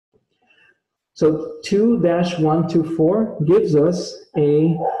So 2-124 gives us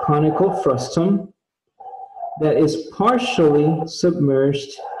a conical frustum that is partially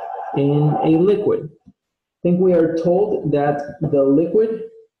submerged in a liquid. I think we are told that the liquid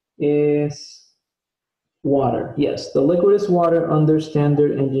is water. Yes, the liquid is water under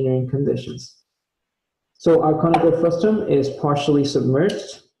standard engineering conditions. So our conical frustum is partially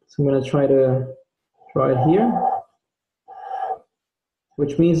submerged. So I'm going to try to draw it here,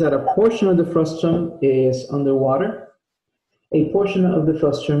 which means that a portion of the frustum is underwater. A portion of the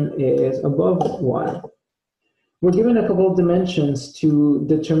frustum is above water. We're given a couple of dimensions to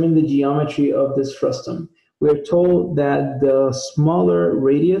determine the geometry of this frustum. We're told that the smaller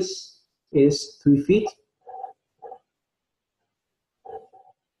radius is 3 feet.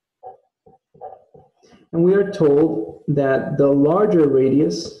 And we are told that the larger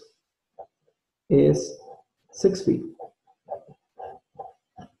radius is 6 feet.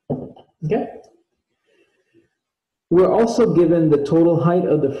 Okay? We're also given the total height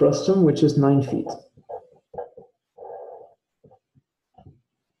of the frustum, which is 9 feet.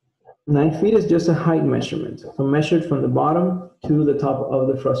 9 feet is just a height measurement, so measured from the bottom to the top of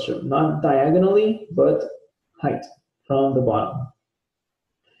the frustum, not diagonally, but height from the bottom.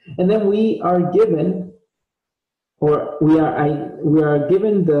 And then we are given, or we are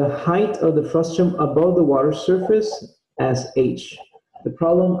given the height of the frustum above the water surface as h. The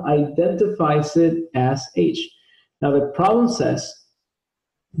problem identifies it as h. Now the problem says,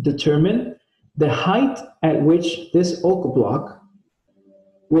 determine the height at which this oak block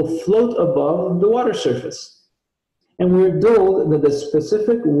will float above the water surface. And we're told that the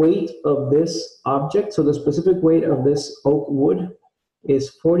specific weight of this object, so the specific weight of this oak wood,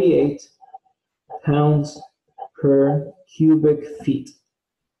 is 48 pounds per cubic feet.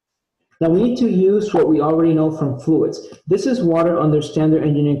 Now we need to use what we already know from fluids. This is water under standard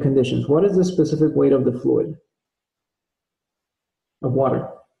engineering conditions. What is the specific weight of the fluid? Of water?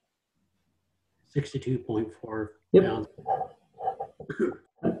 62.4 yep. pounds.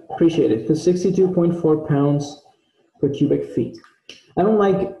 Appreciate it. The 62.4 pounds per cubic feet. I don't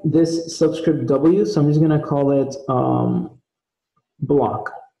like this subscript W, so I'm just going to call it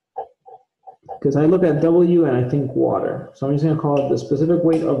block. Because I look at W and I think water. So I'm just going to call it the specific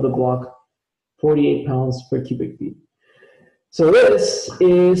weight of the block, 48 pounds per cubic feet. So this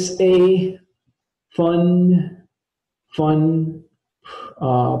is a fun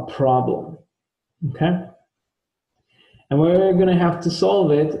problem. Okay? And we're going to have to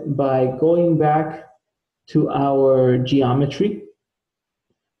solve it by going back to our geometry,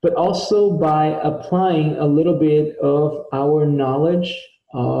 but also by applying a little bit of our knowledge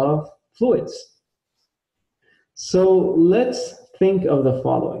of fluids. So let's think of the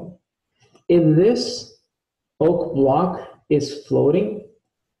following. If this oak block is floating,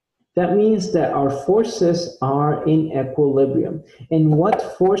 that means that our forces are in equilibrium. And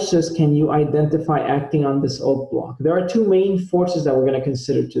what forces can you identify acting on this oak block? There are two main forces that we're going to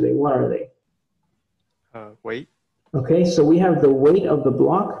consider today. What are they? Weight. Okay, so we have the weight of the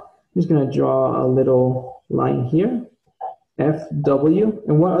block. I'm just going to draw a little line here. Fw.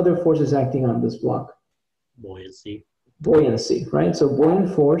 And what other force is acting on this block? Buoyancy. Buoyancy, right? So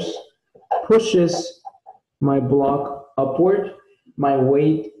buoyant force pushes my block upward. My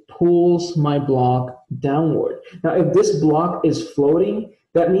weight pulls my block downward. Now, if this block is floating,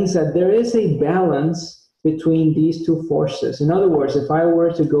 that means that there is a balance between these two forces. In other words, if I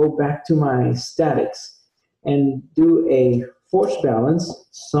were to go back to my statics and do a force balance,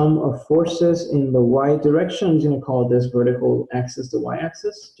 sum of forces in the y direction, I'm just going to call this vertical axis the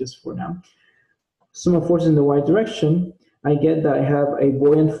y-axis, just for now. Sum of forces in the y direction, I get that I have a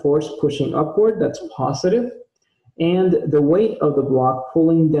buoyant force pushing upward, that's positive, and the weight of the block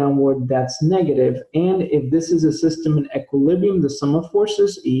pulling downward, that's negative. And if this is a system in equilibrium, the sum of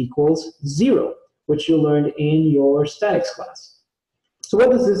forces equals 0, which you learned in your statics class. So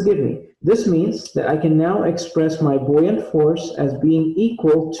what does this give me? This means that I can now express my buoyant force as being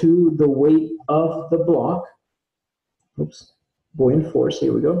equal to the weight of the block. Oops, buoyant force,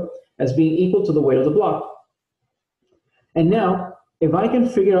 here we go, as being equal to the weight of the block. And now, if I can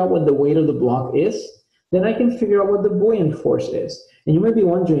figure out what the weight of the block is, then I can figure out what the buoyant force is. And you might be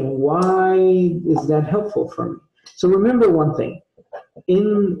wondering, why is that helpful for me? So remember one thing.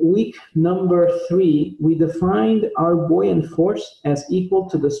 In week number 3, we defined our buoyant force as equal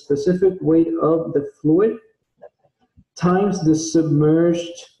to the specific weight of the fluid times the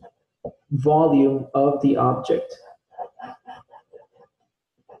submerged volume of the object.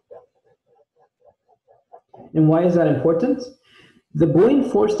 And why is that important? The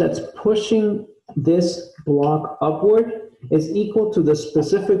buoyant force that's pushing this block upward is equal to the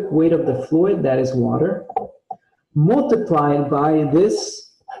specific weight of the fluid, that is water, multiplied by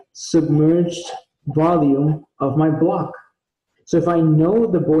this submerged volume of my block. So if I know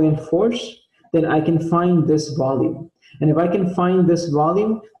the buoyant force, then I can find this volume. And if I can find this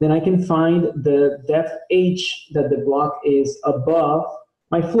volume, then I can find the depth h that the block is above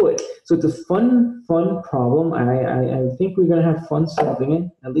my fluid. So it's a fun problem. I think we're going to have fun solving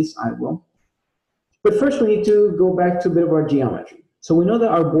it. At least I will. But first we need to go back to a bit of our geometry. So we know that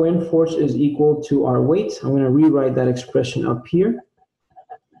our buoyant force is equal to our weight. I'm going to rewrite that expression up here.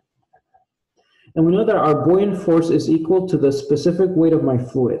 And we know that our buoyant force is equal to the specific weight of my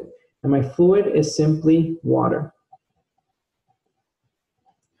fluid. And my fluid is simply water,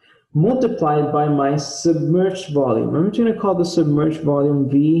 multiplied by my submerged volume. I'm just going to call the submerged volume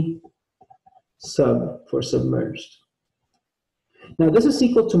V sub for submerged. Now this is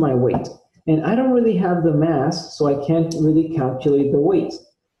equal to my weight. And I don't really have the mass, so I can't really calculate the weight.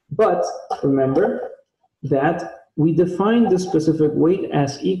 But remember that we define the specific weight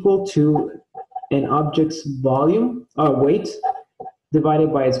as equal to an object's volume, or weight,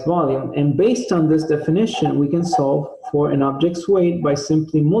 divided by its volume. And based on this definition, we can solve for an object's weight by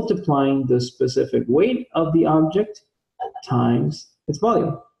simply multiplying the specific weight of the object times its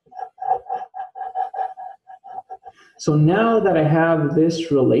volume. So now that I have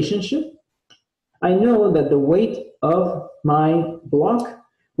this relationship, I know that the weight of my block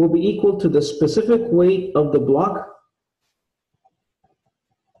will be equal to the specific weight of the block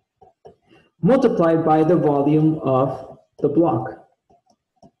multiplied by the volume of the block.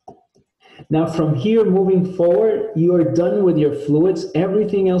 Now from here moving forward, you are done with your fluids.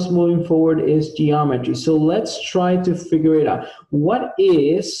 Everything else moving forward is geometry. So let's try to figure it out. What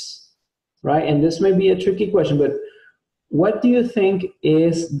is, right, and this may be a tricky question, but what do you think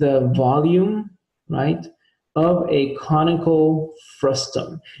is the volume, right, of a conical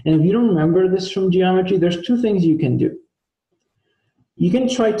frustum? And if you don't remember this from geometry, there's two things you can do. You can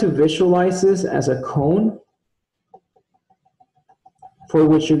try to visualize this as a cone, for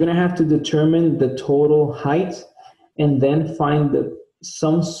which you're going to have to determine the total height and then find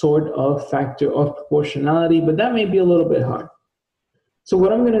some sort of factor of proportionality, but that may be a little bit hard. So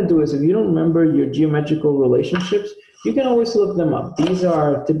what I'm going to do is, if you don't remember your geometrical relationships, you can always look them up. These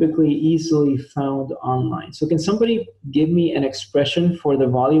are typically easily found online. So can somebody give me an expression for the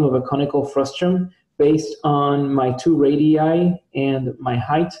volume of a conical frustum based on my 2 radii and my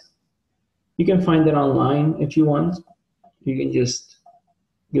height? You can find it online if you want. You can just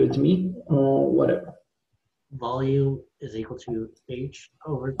give it to me or whatever. Volume is equal to h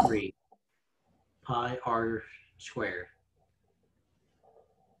over 3 pi r squared,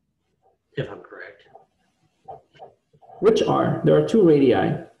 if I'm correct. Which r? There are 2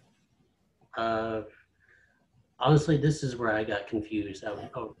 radii. Honestly, this is where I got confused. I would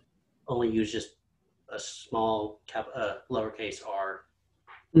only use just a small lowercase r.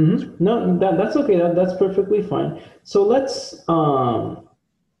 Mm-hmm. No, that's okay. That's perfectly fine. So let's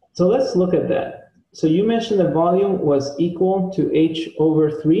look at that. So you mentioned the volume was equal to h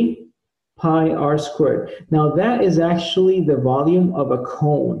over 3 pi r squared. Now that is actually the volume of a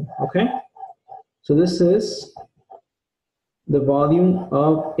cone, okay? So this is the volume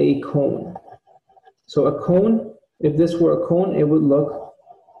of a cone. So a cone, if this were a cone, it would look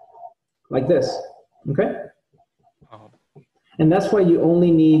like this, okay? And that's why you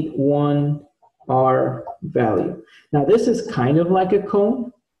only need 1 r value. Now this is kind of like a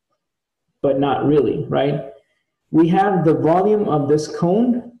cone, but not really, right? We have the volume of this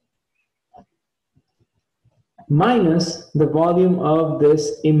cone minus the volume of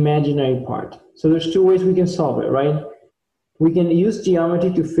this imaginary part. So there's 2 ways we can solve it, right? We can use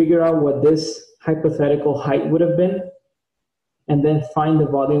geometry to figure out what this hypothetical height would have been, and then find the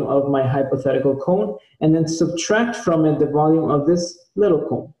volume of my hypothetical cone, and then subtract from it the volume of this little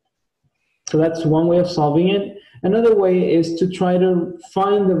cone. So that's one way of solving it. Another way is to try to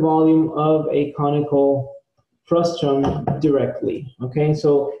find the volume of a conical frustum directly, okay?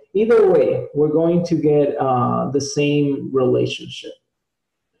 So either way, we're going to get the same relationship.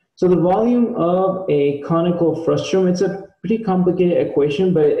 So the volume of a conical frustum, it's a pretty complicated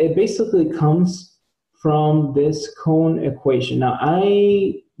equation, but it basically comes from this cone equation. Now,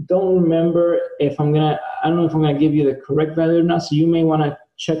 I don't remember if I don't know if I'm gonna give you the correct value or not, so you may wanna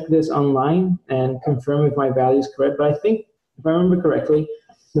check this online and confirm if my value is correct, but I think, if I remember correctly,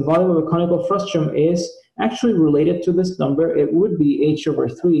 the volume of a conical frustum is actually related to this number. It would be h over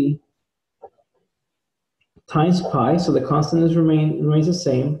 3 times pi, so the constant remains the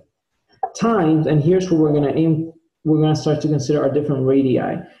same, times, and here's where we're gonna aim, we're gonna start to consider our different radii.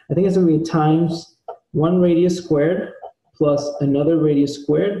 I think it's gonna be times 1 radius squared plus another radius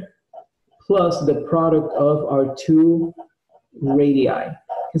squared plus the product of our two radii.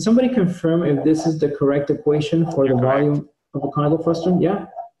 Can somebody confirm if this is the correct equation for the volume of a conical frustum? Yeah?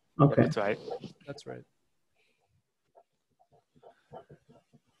 Okay. That's right. That's right.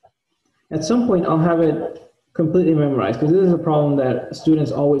 At some point, I'll have it completely memorized because this is a problem that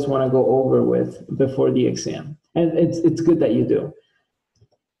students always want to go over with before the exam. And it's good that you do.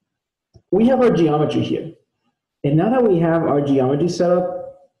 We have our geometry here. And now that we have our geometry set up,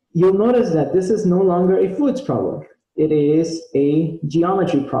 you'll notice that this is no longer a fluids problem. It is a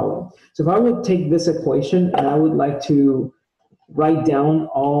geometry problem. So if I would take this equation and I would like to write down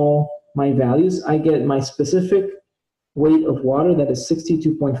all my values, I get my specific weight of water, that is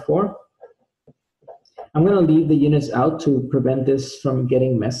 62.4. I'm going to leave the units out to prevent this from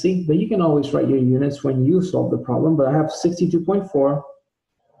getting messy, but you can always write your units when you solve the problem. But I have 62.4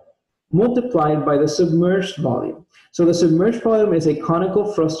 multiplied by the submerged volume. So the submerged volume is a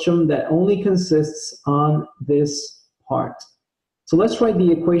conical frustum that only consists on this part. So let's write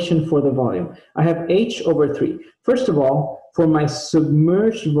the equation for the volume. I have h over 3. First of all, for my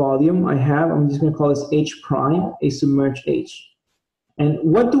submerged volume, I'm just going to call this h prime, a submerged h. And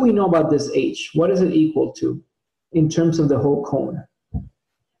what do we know about this h? What is it equal to in terms of the whole cone?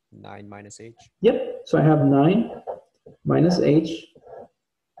 9 minus h. Yep, so I have 9 minus h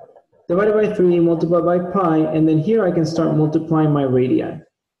divided by 3 multiplied by pi, and then here I can start multiplying my radii,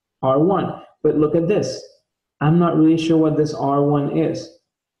 r1. But look at this. I'm not really sure what this r1 is.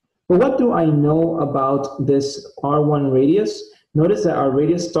 But what do I know about this r1 radius? Notice that our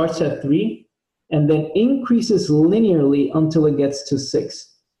radius starts at 3 and then increases linearly until it gets to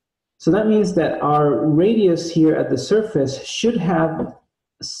 6. So that means that our radius here at the surface should have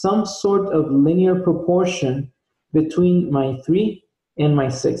some sort of linear proportion between my 3 and my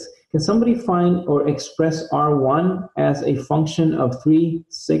 6. Can somebody find or express r1 as a function of 3,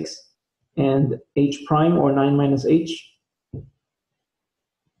 6, and h prime, or 9 minus h?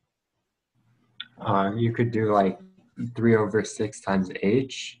 You could do like 3 over 6 times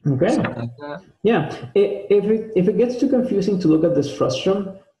h, Okay. something like that. Yeah, if it gets too confusing to look at this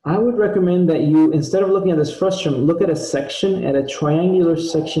frustum, I would recommend that you, instead of looking at this frustum, look at a triangular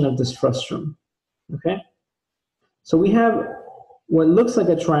section of this frustum, okay? So we have what looks like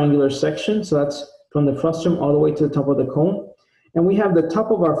a triangular section, so that's from the frustum all the way to the top of the cone, and we have the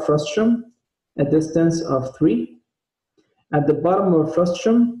top of our frustum, a distance of 3, at the bottom of our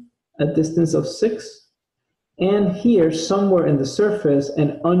frustum, a distance of 6, and here, somewhere in the surface,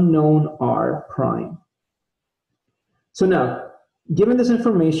 an unknown r prime. So now, given this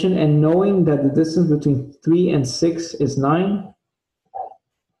information and knowing that the distance between 3 and 6 is 9,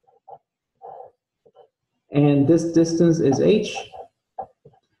 and this distance is h,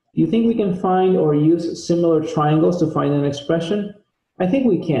 do you think we can find or use similar triangles to find an expression? I think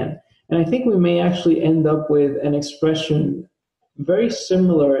we can. And I think we may actually end up with an expression very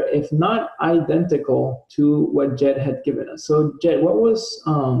similar, if not identical, to what Jed had given us. So Jed, what was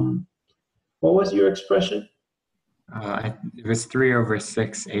your expression? It was 3 over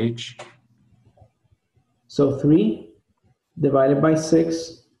 6 h. So 3 divided by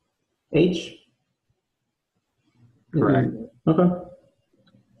 6 h. Correct. Okay.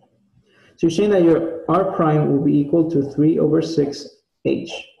 So you're saying that your r prime will be equal to 3 over 6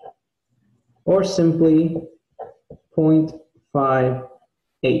 h, or simply 0.5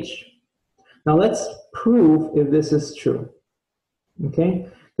 h. Now let's prove if this is true, okay?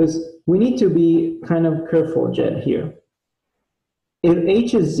 Because we need to be kind of careful, Jed, here. If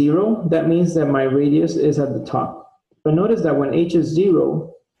h is 0, that means that my radius is at the top. But notice that when h is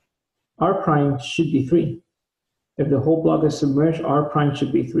 0, r prime should be 3. If the whole block is submerged, r prime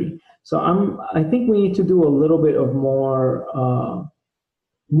should be 3. So I think we need to do a little bit of more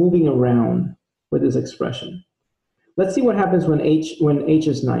moving around with this expression. Let's see what happens when h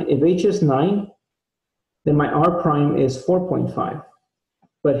is 9. If h is 9, then my r prime is 4.5.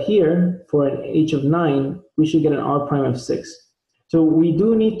 But here, for an h of 9, we should get an r prime of 6. So we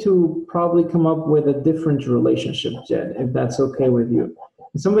do need to probably come up with a different relationship, Jed, if that's okay with you.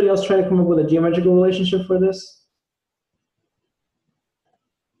 Can somebody else try to come up with a geometrical relationship for this?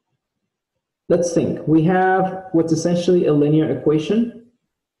 Let's think. We have what's essentially a linear equation,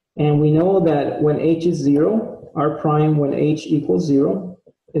 and we know that when h is 0, r prime when h equals 0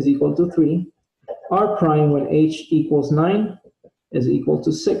 is equal to 3. R prime when h equals 9 is equal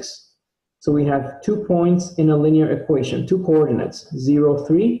to 6. So we have 2 points in a linear equation, 2 coordinates, 0,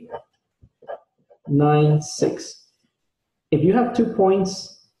 3, 9, 6. If you have 2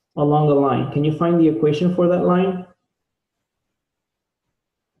 points along a line, can you find the equation for that line?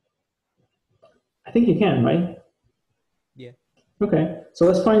 I think you can, right? Okay, so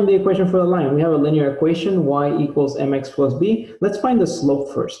let's find the equation for the line. We have a linear equation, y equals mx plus b. Let's find the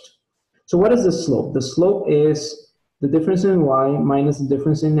slope first. So what is the slope? The slope is the difference in y minus the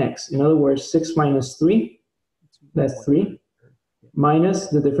difference in x. In other words, 6 minus 3, that's 3, minus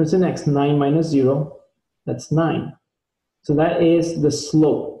the difference in x, 9 minus 0, that's 9. So that is the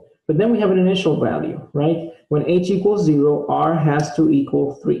slope. But then we have an initial value, right? When h equals 0, r has to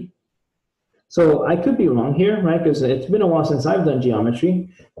equal 3. So I could be wrong here, right? Because it's been a while since I've done geometry,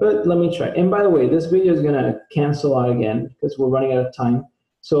 but let me try. And by the way, this video is gonna cancel out again because we're running out of time.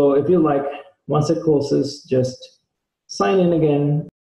 So if you like, once it closes, just sign in again,